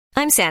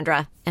I'm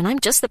Sandra, and I'm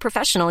just the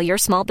professional your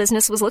small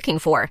business was looking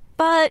for.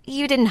 But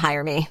you didn't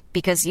hire me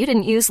because you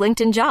didn't use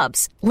LinkedIn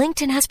Jobs.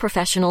 LinkedIn has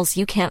professionals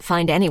you can't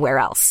find anywhere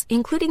else,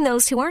 including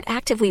those who aren't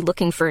actively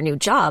looking for a new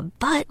job,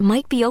 but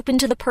might be open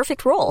to the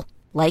perfect role,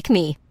 like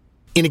me.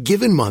 In a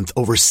given month,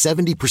 over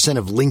 70%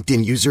 of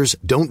LinkedIn users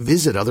don't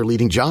visit other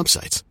leading job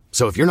sites.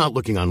 So if you're not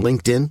looking on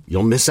LinkedIn,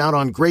 you'll miss out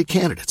on great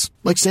candidates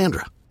like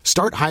Sandra.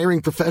 Start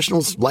hiring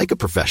professionals like a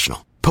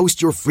professional.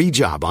 Post your free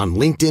job on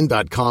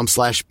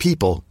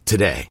linkedin.com/people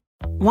today.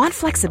 Want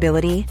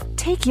flexibility?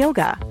 Take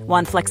yoga.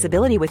 Want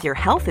flexibility with your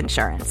health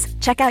insurance?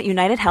 Check out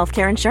United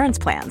Healthcare Insurance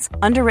Plans.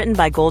 Underwritten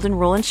by Golden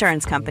Rule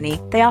Insurance Company,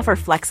 they offer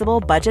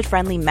flexible,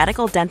 budget-friendly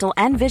medical, dental,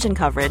 and vision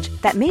coverage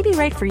that may be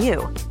right for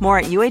you. More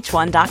at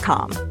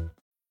uh1.com.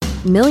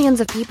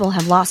 Millions of people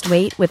have lost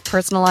weight with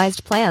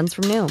personalized plans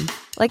from Noom.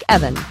 Like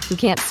Evan, who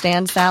can't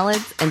stand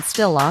salads and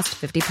still lost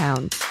 50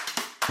 pounds.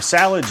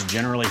 Salads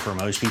generally for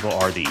most people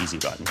are the easy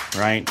button,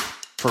 right?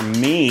 For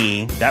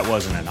me, that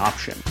wasn't an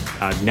option.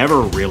 I never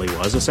really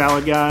was a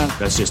salad guy.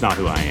 That's just not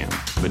who I am.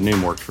 But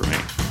Noom worked for me.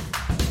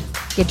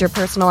 Get your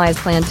personalized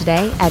plan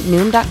today at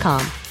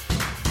Noom.com.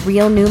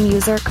 Real Noom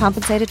user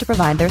compensated to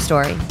provide their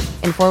story.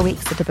 In 4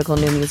 weeks, the typical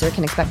Noom user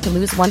can expect to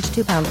lose 1 to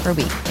 2 pounds per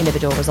week.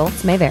 Individual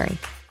results may vary.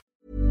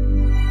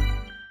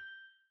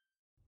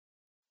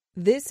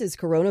 This is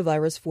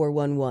Coronavirus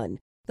 411,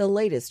 the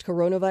latest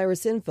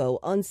coronavirus info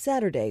on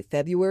Saturday,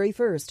 February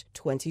 1st,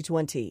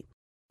 2020.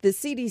 The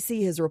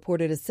CDC has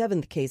reported a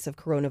 7th case of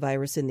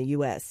coronavirus in the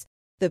U.S.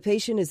 The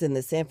patient is in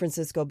the San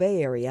Francisco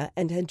Bay Area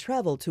and had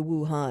traveled to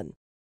Wuhan.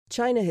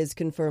 China has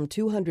confirmed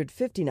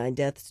 259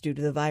 deaths due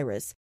to the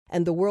virus,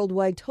 and the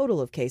worldwide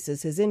total of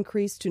cases has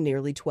increased to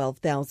nearly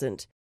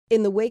 12,000.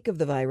 In the wake of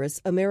the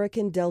virus,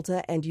 American,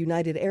 Delta, and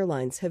United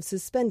Airlines have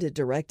suspended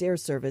direct air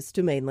service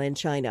to mainland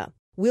China.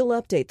 We'll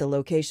update the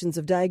locations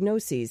of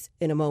diagnoses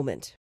in a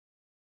moment.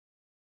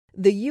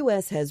 The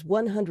U.S. has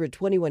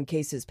 121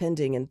 cases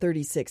pending in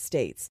 36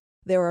 states.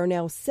 There are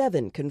now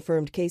 7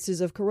 confirmed cases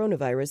of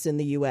coronavirus in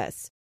the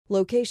U.S.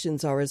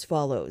 Locations are as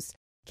follows.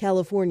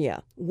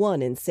 California,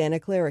 1 in Santa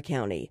Clara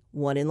County,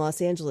 1 in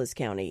Los Angeles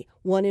County,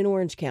 1 in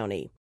Orange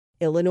County.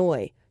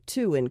 Illinois,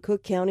 2 in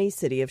Cook County,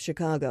 City of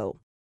Chicago.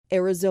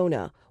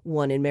 Arizona,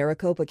 1 in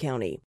Maricopa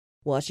County.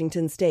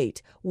 Washington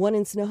State, 1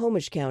 in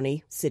Snohomish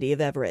County, City of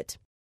Everett.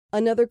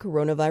 Another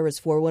Coronavirus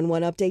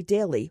 411 update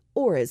daily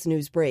or as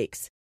news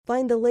breaks.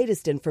 Find the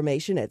latest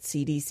information at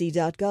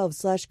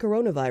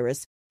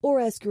cdc.gov/coronavirus or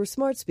ask your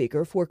smart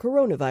speaker for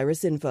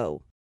coronavirus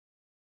info.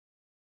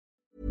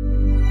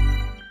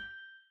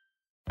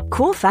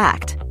 Cool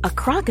fact, a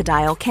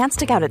crocodile can't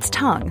stick out its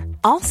tongue.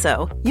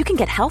 Also, you can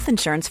get health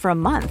insurance for a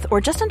month or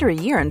just under a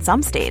year in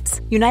some states.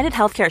 United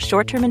Healthcare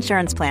short-term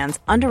insurance plans,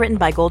 underwritten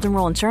by Golden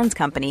Rule Insurance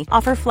Company,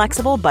 offer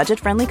flexible,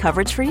 budget-friendly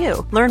coverage for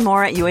you. Learn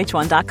more at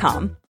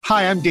uh1.com.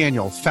 Hi, I'm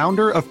Daniel,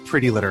 founder of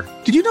Pretty Litter.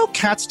 Did you know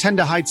cats tend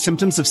to hide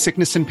symptoms of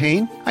sickness and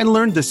pain? I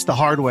learned this the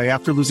hard way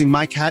after losing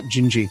my cat,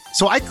 Gingy.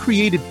 So I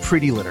created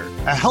Pretty Litter,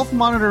 a health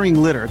monitoring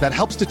litter that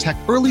helps detect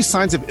early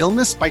signs of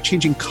illness by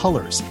changing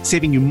colors,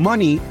 saving you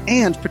money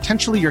and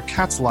potentially your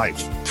cat's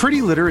life.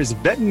 Pretty Litter is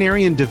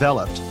veterinarian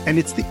developed, and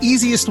it's the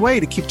easiest way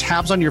to keep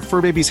tabs on your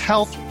fur baby's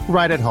health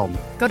right at home.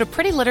 Go to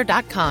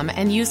prettylitter.com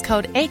and use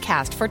code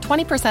ACAST for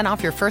 20%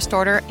 off your first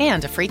order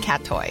and a free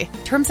cat toy.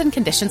 Terms and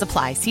conditions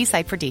apply. See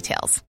site for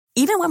details.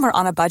 Even when we're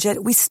on a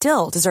budget, we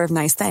still deserve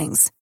nice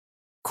things.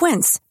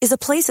 Quince is a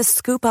place to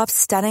scoop up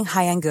stunning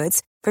high-end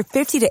goods for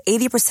 50 to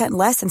 80%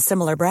 less than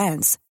similar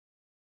brands.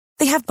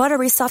 They have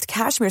buttery soft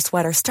cashmere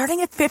sweaters starting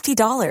at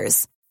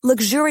 $50,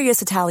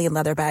 luxurious Italian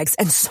leather bags,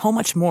 and so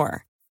much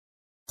more.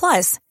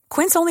 Plus,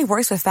 Quince only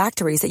works with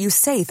factories that use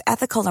safe,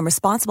 ethical, and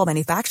responsible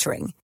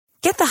manufacturing.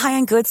 Get the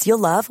high-end goods you'll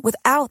love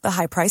without the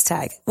high price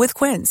tag with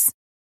Quince.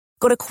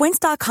 Go to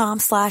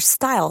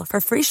quince.com/style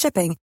for free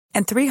shipping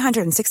and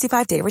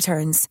 365-day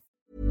returns.